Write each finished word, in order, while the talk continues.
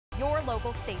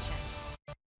local station.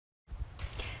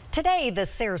 Today, the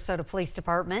Sarasota Police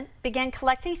Department began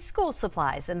collecting school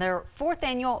supplies in their 4th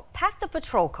annual Pack the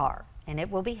Patrol car, and it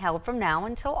will be held from now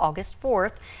until August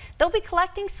 4th. They'll be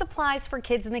collecting supplies for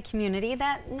kids in the community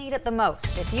that need it the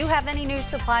most. If you have any new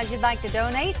supplies you'd like to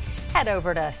donate, head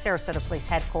over to Sarasota Police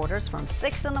Headquarters from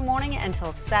 6 in the morning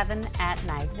until 7 at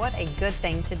night. What a good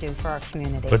thing to do for our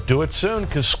community. But do it soon,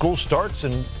 because school starts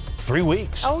in 3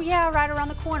 weeks. Oh yeah, right around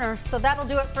the corner. So that'll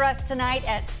do it for us tonight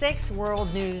at 6.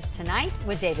 World News Tonight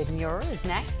with David Muir is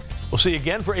next. We'll see you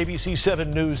again for ABC 7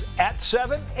 News at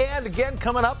 7 and again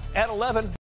coming up at 11.